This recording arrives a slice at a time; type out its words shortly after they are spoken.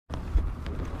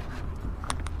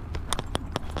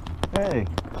Hey,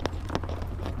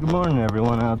 good morning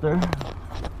everyone out there.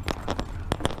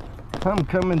 I'm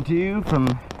coming to you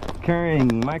from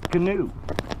carrying my canoe.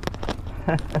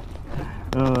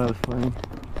 Oh, that's funny.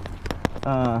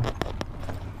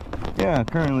 Yeah,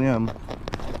 currently I'm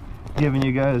giving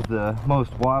you guys the most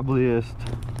wobbliest,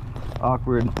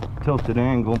 awkward, tilted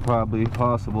angle probably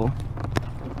possible,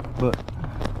 but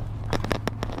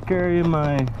carrying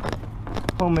my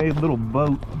homemade little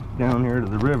boat down here to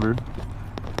the river.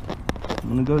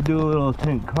 I'm gonna go do a little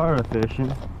Tenkara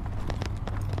fishing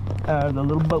out of the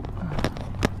little boat.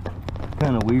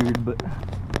 Kind of weird, but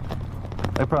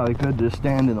I probably could just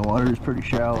stand in the water. It's pretty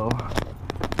shallow.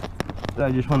 But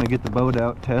I just want to get the boat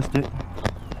out, test it,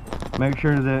 make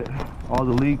sure that all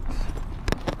the leaks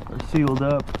are sealed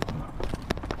up.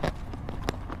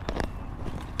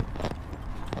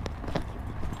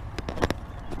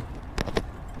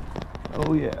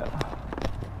 Oh yeah.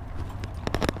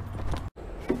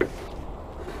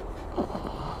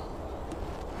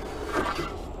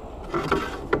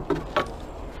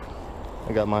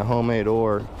 I got my homemade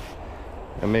oar.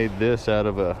 I made this out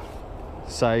of a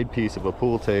side piece of a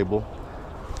pool table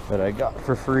that I got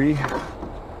for free.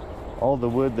 All the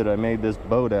wood that I made this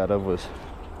boat out of was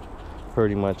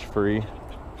pretty much free.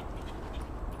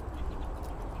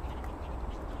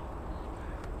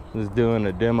 I was doing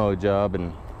a demo job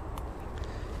and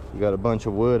we got a bunch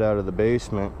of wood out of the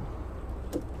basement,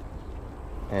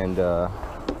 and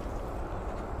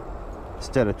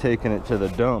instead of taking it to the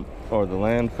dump or the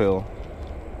landfill,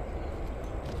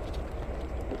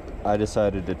 I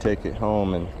decided to take it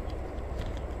home and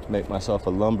make myself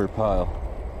a lumber pile.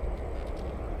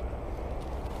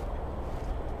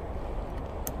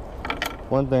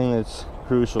 One thing that's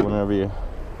crucial whenever you're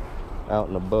out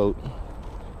in a boat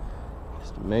is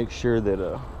to make sure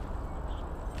that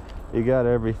you got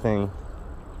everything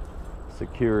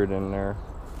secured in there.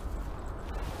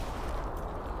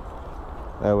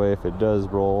 That way if it does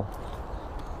roll,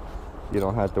 you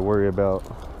don't have to worry about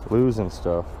losing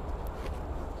stuff.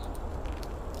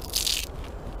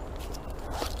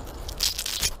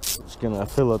 Gonna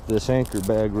fill up this anchor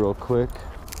bag real quick.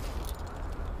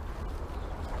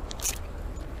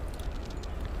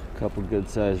 A couple good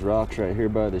sized rocks right here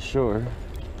by the shore.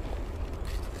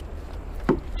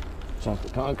 Chunk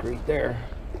of concrete there.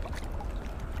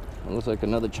 It looks like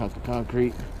another chunk of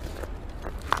concrete.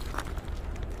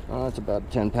 Oh, that's about a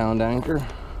 10-pound anchor.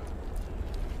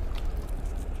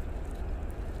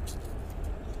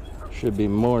 Should be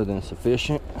more than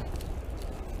sufficient.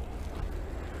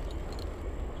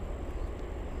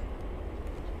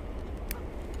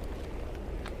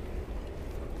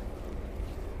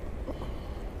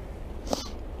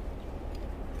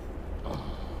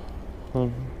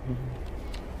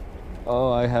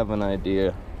 Oh, I have an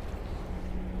idea.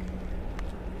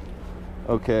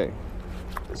 Okay,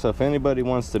 so if anybody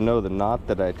wants to know the knot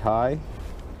that I tie,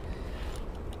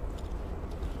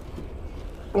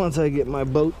 once I get my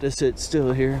boat to sit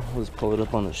still here, let's pull it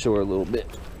up on the shore a little bit.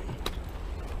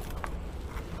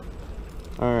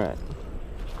 Alright,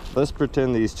 let's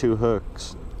pretend these two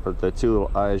hooks, or the two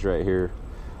little eyes right here,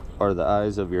 are the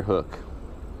eyes of your hook.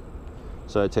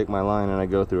 So I take my line and I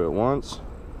go through it once,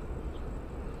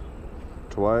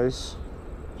 twice.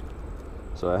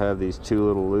 So I have these two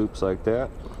little loops like that,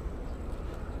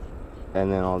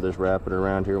 and then I'll just wrap it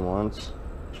around here once,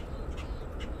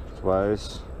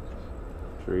 twice,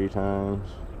 3 times,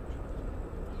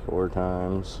 4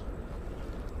 times,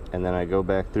 and then I go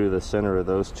back through the center of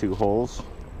those 2 holes.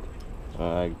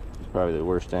 Probably the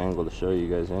worst angle to show you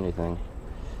guys anything,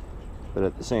 but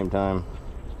at the same time,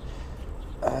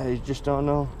 I just don't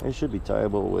know. It should be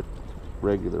tieable with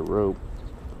regular rope.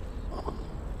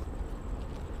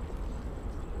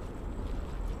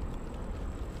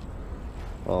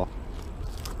 Well,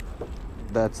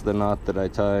 that's the knot that I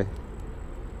tie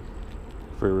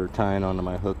for tying onto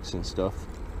my hooks and stuff.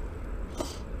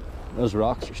 Those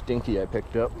rocks are stinky I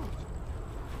picked up.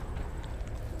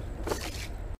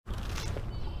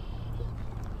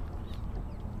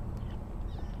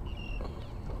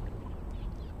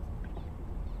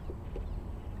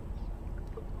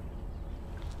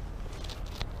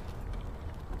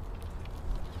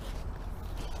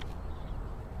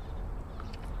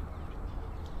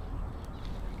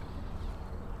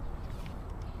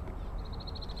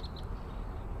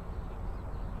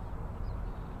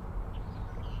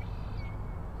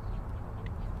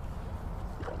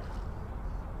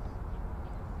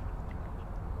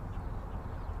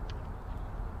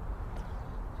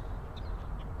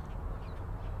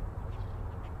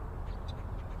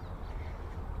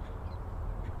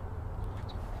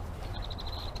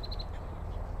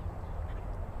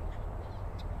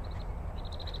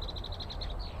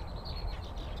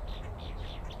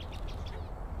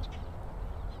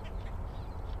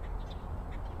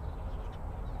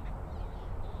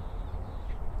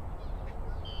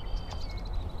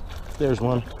 There's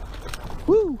one.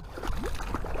 Woo!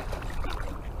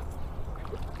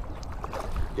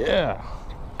 Yeah.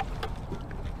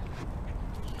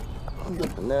 I'll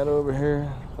get the net over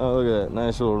here. Oh, look at that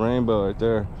nice little rainbow right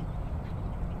there.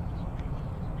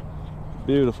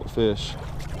 Beautiful fish.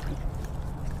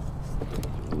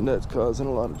 Net's causing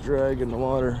a lot of drag in the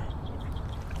water.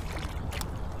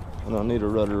 I don't need a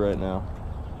rudder right now.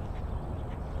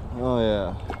 Oh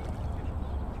yeah.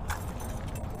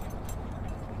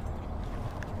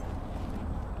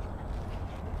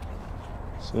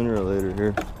 Sooner or later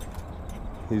here,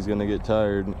 he's gonna get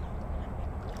tired.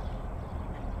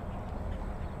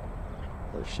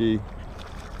 Or she.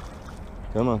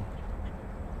 Come on.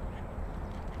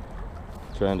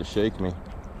 Trying to shake me.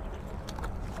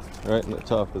 Right in the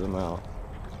top of the mouth.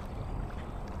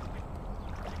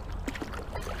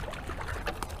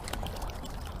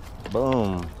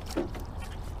 Boom.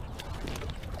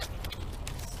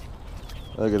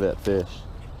 Look at that fish.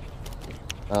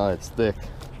 Oh, it's thick.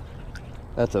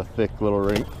 That's a thick little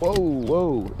ring. Whoa,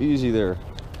 whoa, easy there.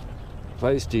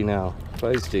 Feisty now,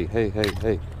 feisty. Hey, hey,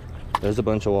 hey. There's a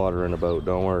bunch of water in the boat,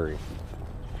 don't worry.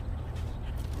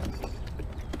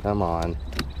 Come on.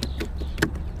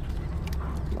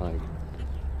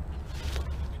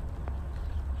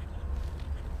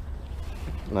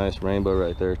 Nice rainbow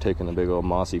right there, taking a big old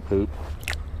mossy poop.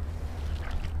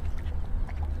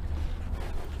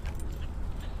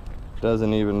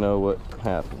 Doesn't even know what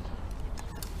happened.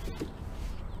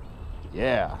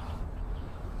 Yeah.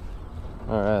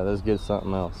 All right, let's get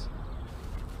something else.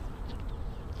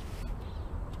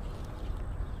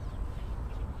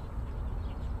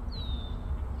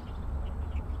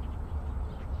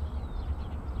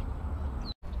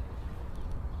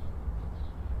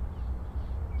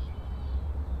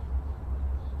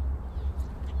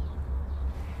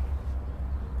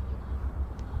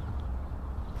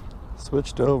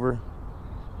 Switched over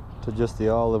to just the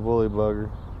olive woolly bugger.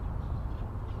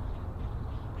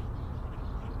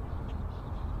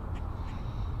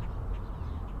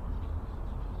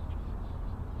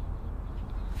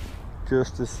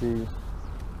 Just to see.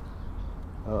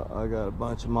 I got a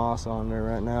bunch of moss on there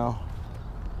right now.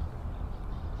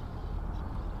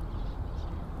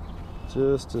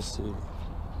 Just to see.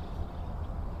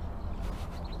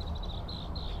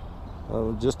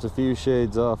 Just a few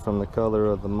shades off from the color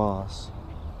of the moss.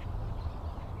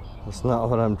 That's not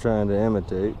what I'm trying to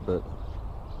imitate, but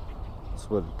that's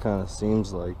what it kind of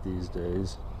seems like these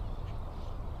days.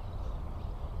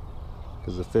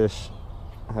 Because the fish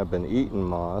have been eating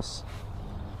moss,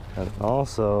 and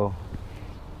also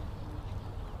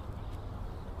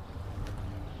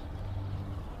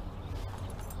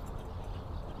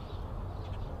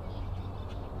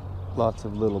lots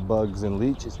of little bugs and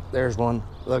leeches. There's one.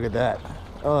 Look at that.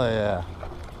 Oh yeah.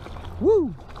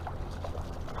 Woo!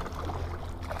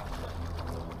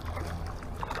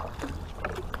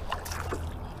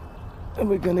 And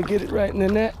we're gonna get it right in the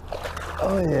net.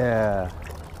 Oh yeah.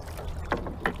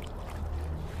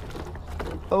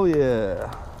 Oh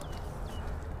yeah.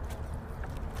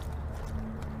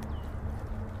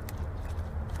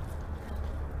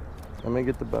 Let me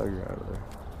get the bugger out of there.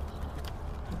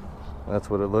 That's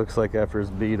what it looks like after it's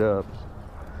beat up.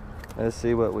 Let's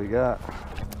see what we got.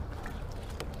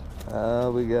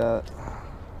 We got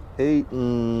 8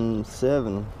 and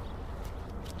 7.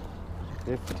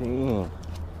 15.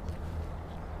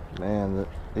 Man,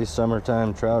 these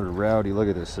summertime trout are rowdy. Look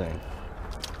at this thing.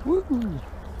 Woo!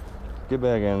 Get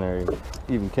back in there.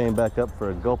 He even came back up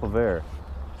for a gulp of air.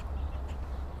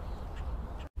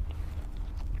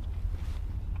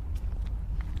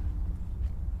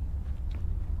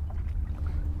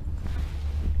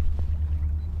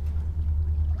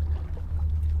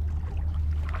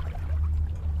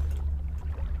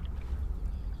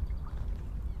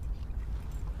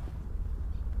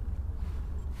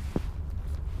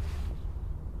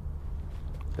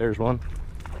 There's one.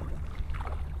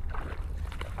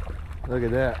 Look at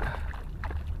that.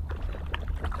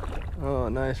 Oh,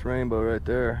 nice rainbow right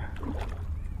there.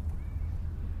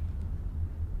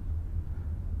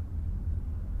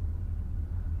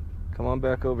 Come on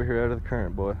back over here out of the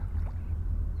current, boy.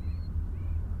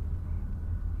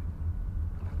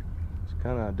 It's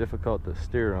kind of difficult to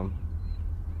steer them.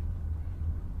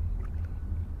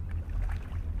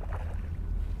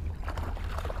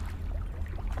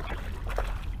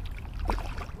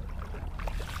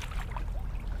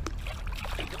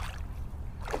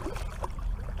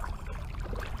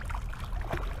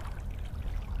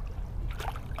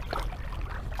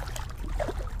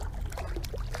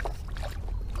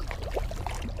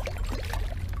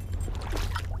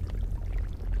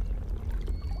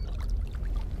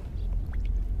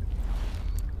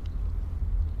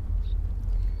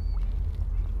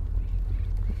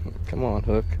 Come on,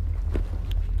 hook.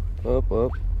 Up,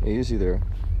 up. Easy there.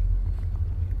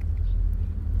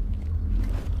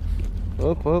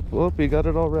 Up, up, up. You got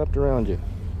it all wrapped around you.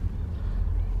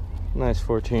 Nice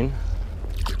 14.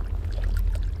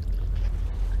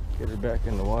 Get her back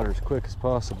in the water as quick as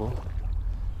possible.